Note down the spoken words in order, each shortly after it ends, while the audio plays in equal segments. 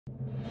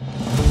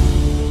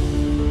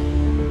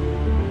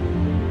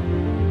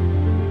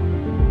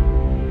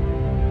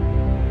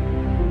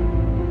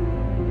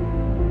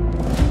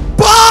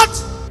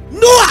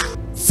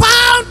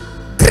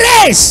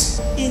grace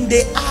in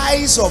the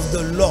eyes of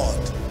the Lord.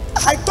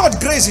 I thought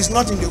grace is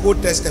not in the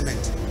Old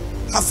Testament.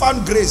 I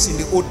found grace in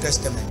the Old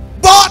Testament.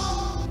 But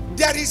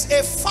there is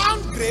a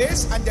found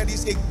grace and there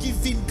is a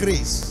given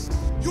grace.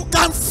 You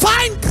can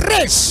find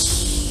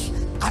grace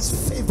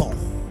as favor.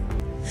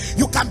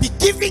 You can be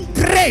given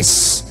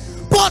grace.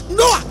 But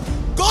Noah,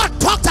 God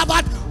talked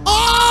about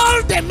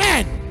all the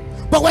men.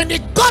 But when he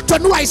got to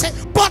Noah, he said,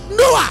 but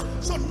Noah.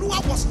 So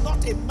Noah was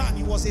not a man,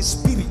 he was a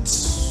spirit.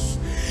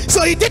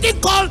 So he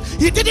didn't call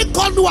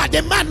Noah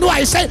the man Noah.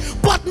 He said,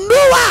 but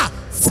Noah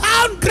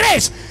found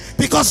grace,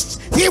 because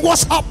he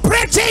was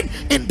operating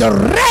in the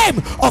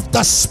realm of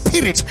the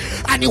spirit,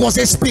 and he was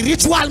a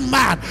spiritual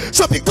man.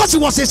 So because he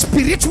was a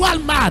spiritual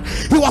man,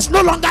 he was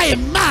no longer a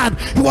man,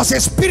 he was a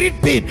spirit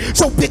being.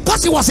 So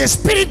because he was a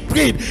spirit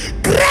being,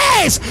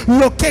 grace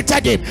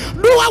located him.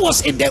 Noah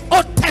was in the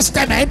Old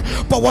Testament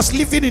but was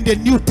living in the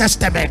New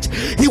Testament.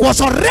 He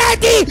was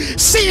already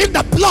seeing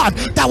the blood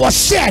that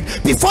was shed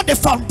before the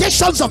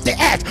foundations of the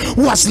earth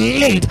was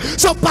laid.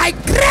 So by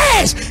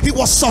grace he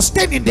was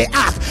sustained in the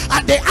ark,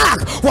 and the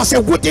ark was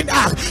a wooden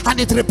ark, and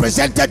it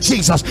represented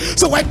Jesus.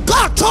 So when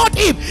God told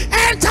him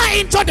enter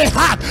into the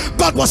ark,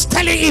 God was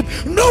telling him,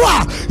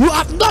 Noah, you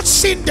have not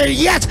seen the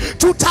yet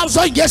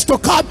 2,000 years to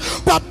come,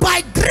 but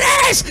by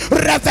grace,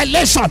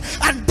 revelation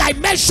and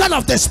dimension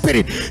of the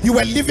spirit, you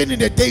were living in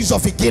the days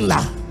of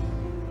Igila.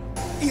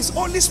 It's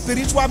only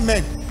spiritual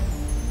men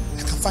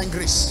that can find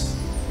grace.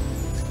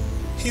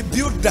 He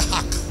built the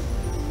ark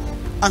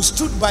and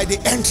stood by the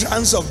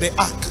entrance of the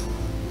ark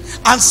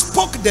and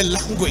spoke the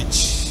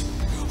language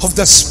of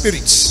the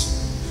spirits,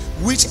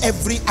 which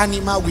every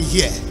animal will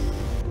hear.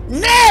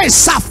 Ne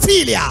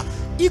Saphilia,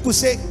 he could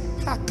say,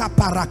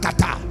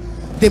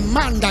 the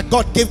man that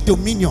God gave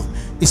dominion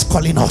is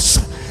calling us.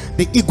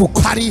 The eagle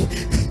carry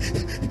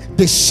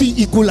the she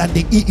eagle and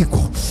the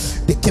e-eagle.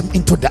 They came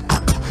into the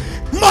ark.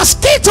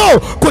 Mosquito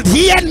could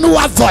hear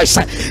Noah's voice.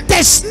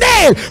 The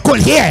snail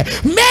could hear.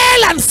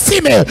 Male and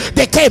female,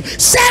 they came.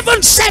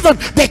 7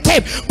 they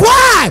came.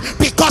 Why?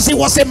 Because he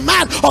was a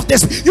man of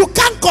this. You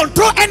can't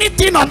control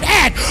anything on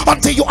earth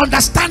until you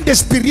understand the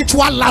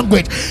spiritual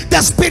language.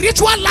 The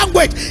spiritual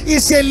language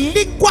is a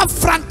lingua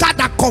franca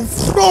that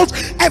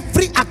confronts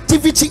every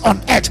activity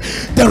on earth.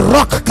 The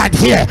rock can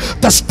hear,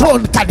 the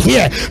stone can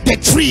hear, the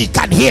tree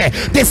can hear,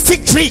 the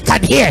fig tree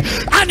can hear,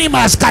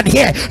 animals can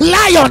hear,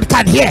 lion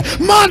can hear,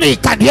 money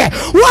can hear,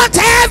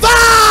 whatever.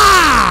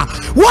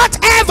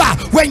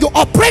 When you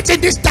operate in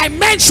this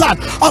dimension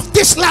of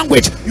this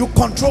language, you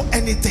control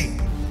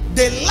anything.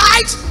 The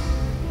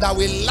light that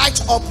will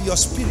light up your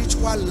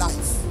spiritual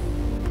life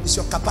is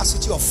your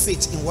capacity of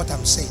faith in what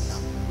I'm saying now.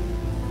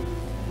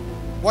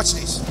 Watch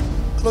this.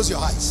 Close your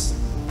eyes.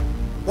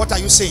 What are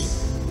you saying?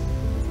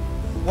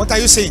 What are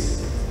you saying?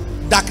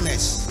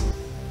 Darkness.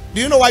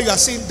 Do you know why you are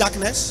seeing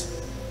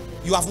darkness?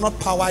 You have not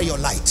powered your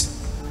light.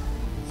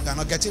 You are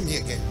not getting me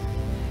again.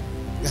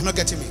 You are not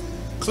getting me.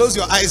 Close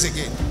your eyes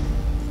again.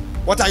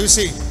 What are you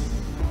saying?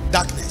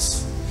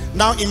 Darkness.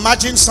 Now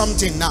imagine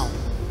something now.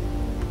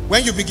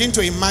 When you begin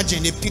to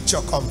imagine, a picture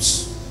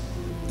comes.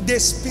 The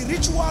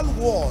spiritual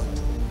world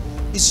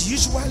is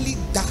usually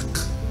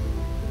dark,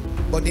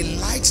 but the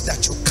light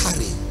that you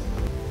carry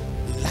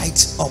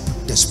lights up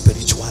the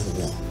spiritual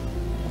world.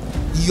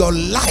 Your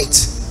light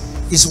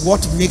is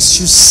what makes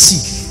you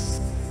see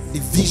the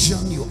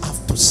vision you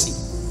have to see.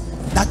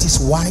 That is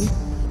why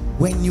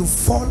when you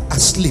fall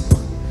asleep,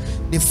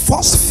 the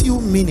first few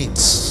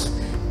minutes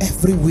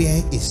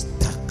everywhere is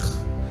dark,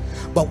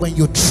 but when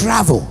you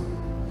travel,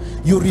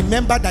 you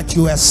remember that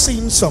you are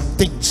seeing some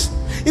things.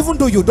 Even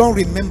though you don't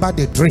remember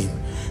the dream,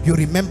 you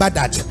remember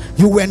that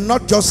you were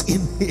not just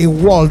in a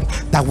world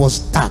that was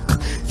dark,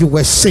 you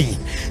were seeing.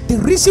 The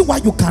reason why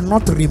you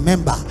cannot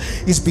remember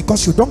is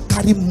because you don't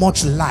carry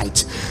much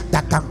light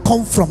that can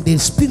come from the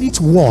spirit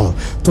world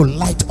to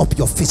light up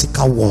your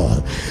physical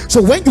world.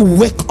 So when you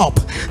wake up,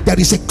 there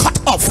is a cut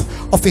off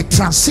of a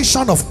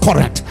transition of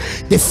current.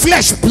 The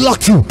flesh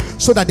block you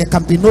so that there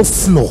can be no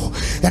flow.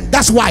 And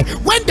that's why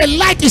when the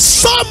light is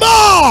so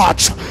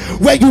much,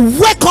 when you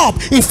wake up,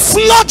 it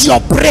floods your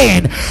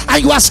brain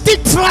and you are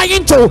still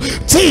trying to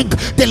think.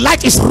 The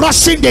light is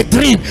rushing the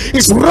dream.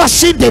 It's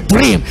rushing the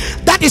dream.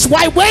 That is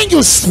why when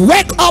you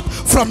wake up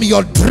from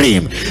your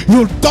dream,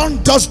 you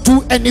don't just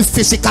do any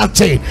physical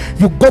change.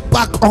 You go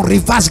back on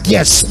reverse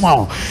gear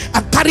small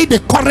and carry the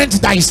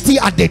current that is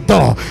still at the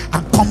door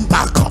and come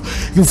back.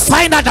 You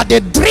find out that the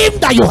dream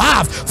that you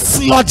have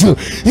floods you.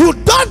 You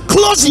don't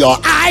close your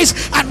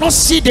eyes and not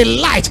see the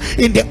light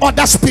in the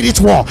other spirit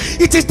world.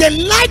 It is the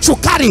light you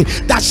carry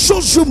that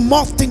shows you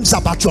more things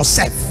about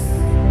yourself.